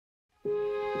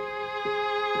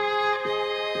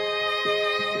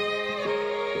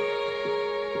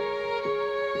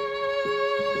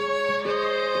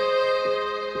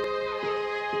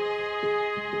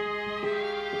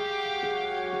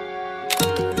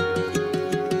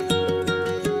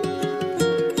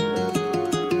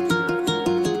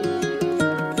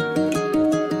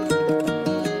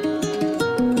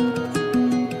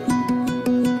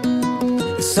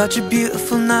Such a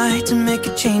beautiful night to make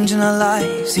a change in our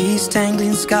lives. East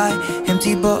Anglian sky,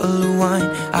 empty bottle of wine.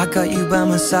 I got you by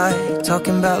my side,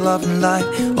 talking about love and life.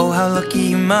 Oh, how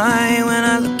lucky am I when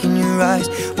I look in your eyes.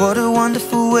 What a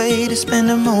wonderful way to spend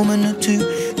a moment or two,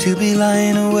 to be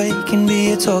lying awake and be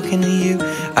here talking to you.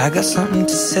 I got something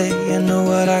to say, I know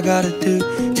what I gotta do,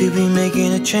 to be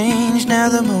making a change, now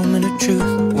the moment of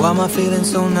truth. Why am I feeling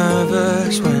so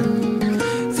nervous when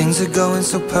things are going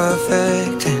so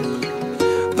perfect?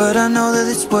 But I know that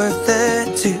it's worth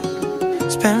it to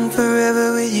spend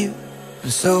forever with you.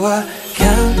 And so I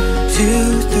count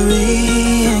 2,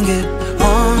 3 and get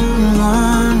on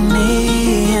one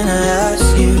knee and I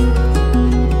ask you,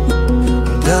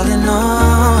 darling,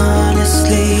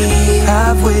 honestly,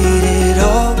 I've waited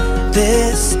all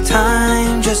this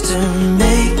time just to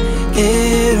make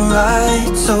it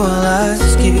right. So I'll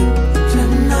ask you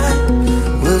tonight,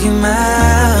 will you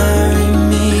marry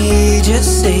me?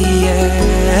 Just say yes.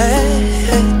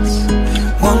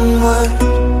 One word,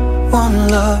 one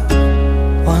love,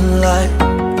 one life.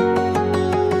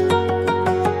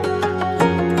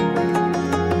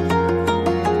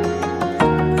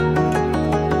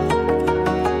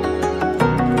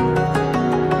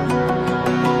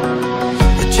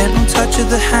 A gentle touch of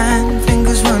the hand,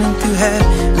 fingers running through hair,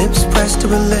 lips pressed to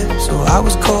her lips, so I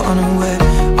was caught unaware.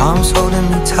 Arms holding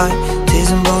me tight,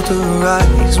 tears in both of her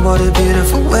eyes. What a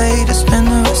beautiful way to spend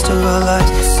the rest of our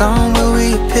lives. The sun will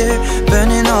reappear,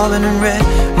 burning auburn and red.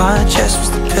 My chest was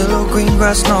the pillow, green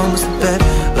grass lawn was the bed.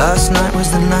 Last night was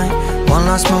the night, one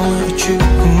last moment of truth.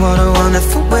 And what a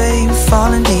wonderful way of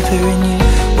falling deeper in you.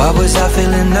 Why was I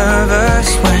feeling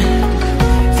nervous when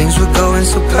things were going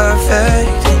so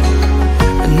perfect?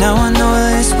 But now I know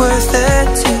that it's worth it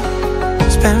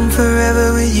to spend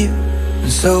forever with you.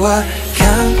 And so I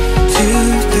count 2,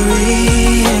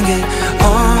 3 and get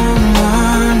on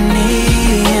one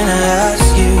knee and I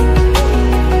ask you,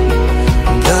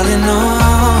 darling,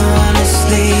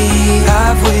 honestly,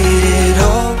 I've waited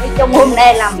all. Trong hôm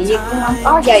nay làm việc cũng không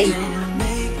có gì,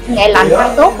 nghệ làm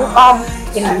ăn tốt của con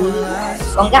thì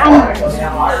con gái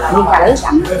mình phải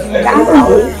cảm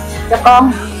ơn cho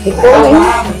con thì cố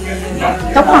gắng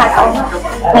chúc hai con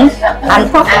hạnh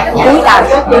phúc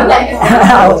cuối đời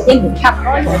trên đường khắp.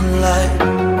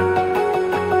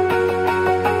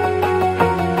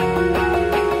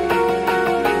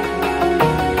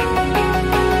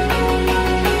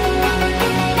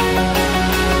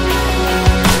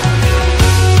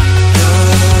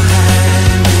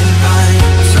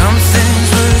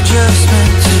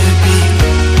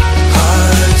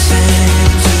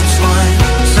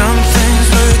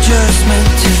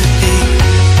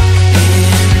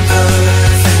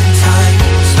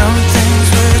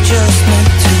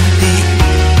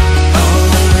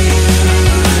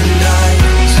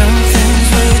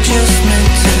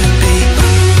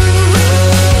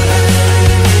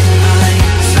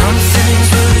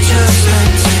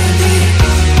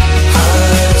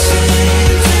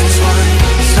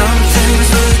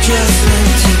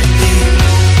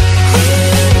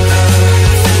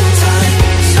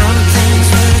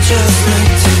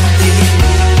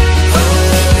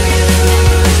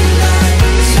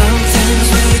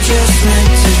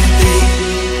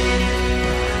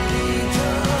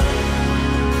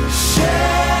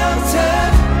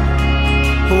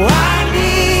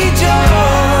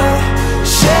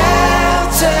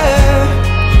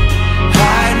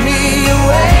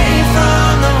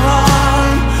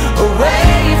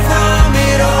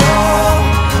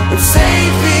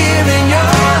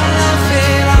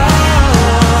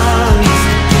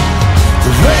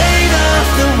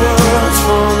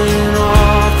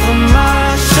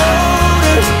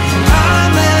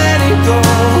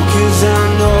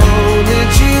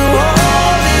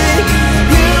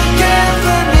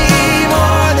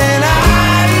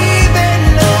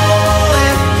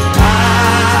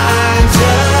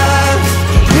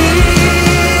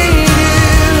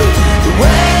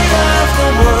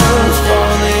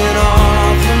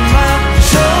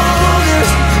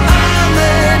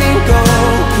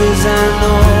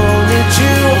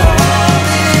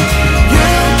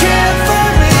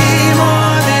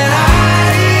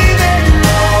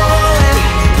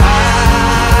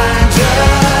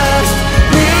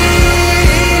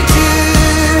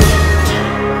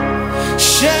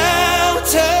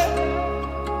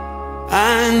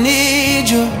 I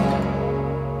need your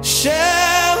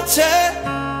shelter.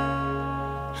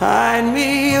 Hide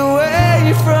me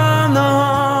away from the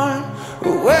harm,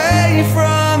 away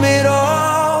from it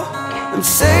all. I'm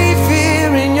safe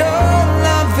here in your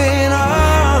loving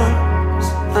arms.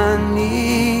 I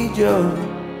need your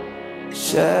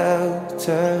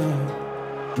shelter.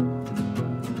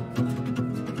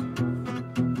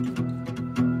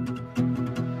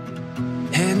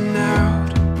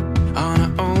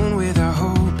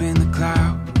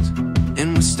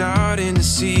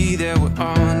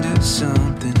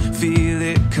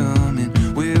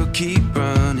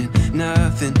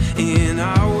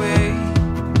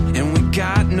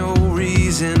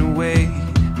 easing away.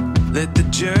 Let the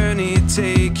journey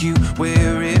take you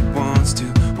where it wants to.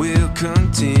 We'll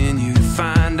continue to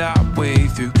find our way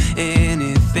through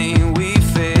anything we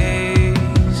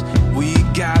face. We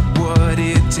got what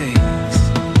it takes.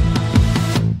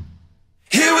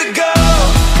 Here we go.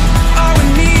 All we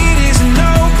need is an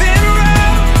open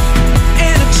road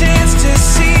and a chance to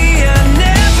see a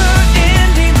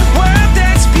never-ending world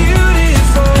that's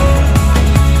beautiful.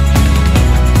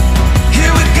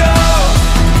 Here we go,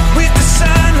 with the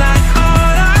sunlight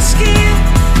on our skin.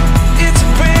 It's a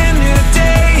brand new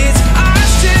day, it's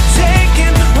ours to take,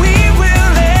 and we will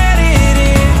let it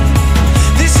in.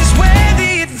 This is where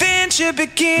the adventure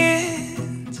begins.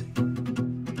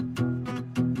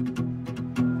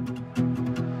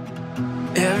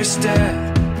 Every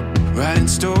step, writing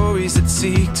stories that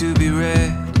seek to be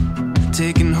read,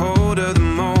 taking hold of the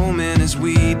moment as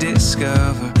we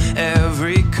discover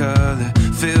every color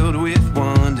filled with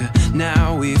wonder.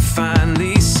 Now we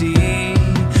finally see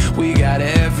we got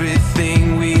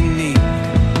everything we need.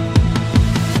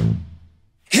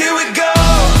 Here we go.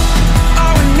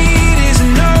 All we need is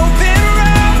an open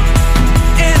road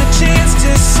and a chance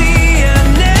to see a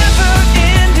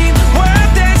never-ending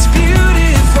world that's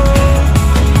beautiful.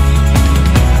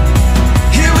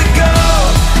 Here we go,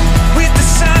 with the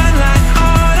sunlight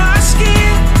on our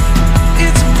skin.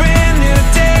 It's a brand new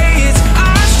day, it's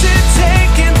ours to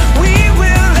take, and we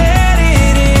will let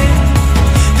it in.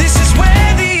 This is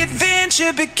where the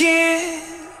adventure begins.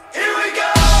 Here we go.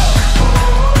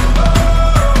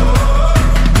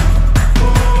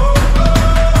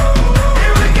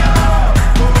 Here we go.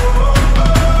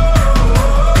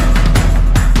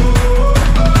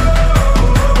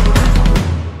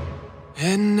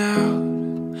 Heading out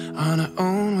on our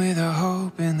own with our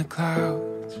hope in the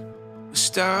clouds. We're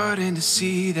starting to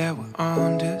see that we're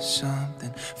onto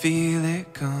something. Feel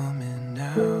it coming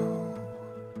now.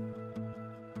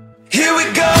 Here we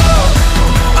go.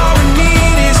 All we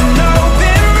need is an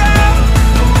open road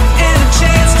and a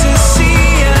chance to see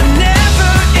a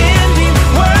never-ending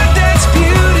world that's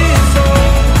beautiful.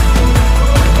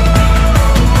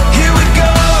 Here we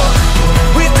go,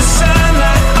 with the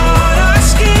sunlight on our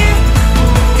skin.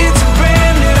 It's a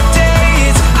brand new day,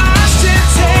 it's ours to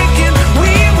take, and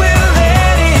we will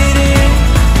let it in.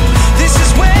 This is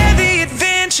where the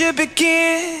adventure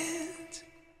begins.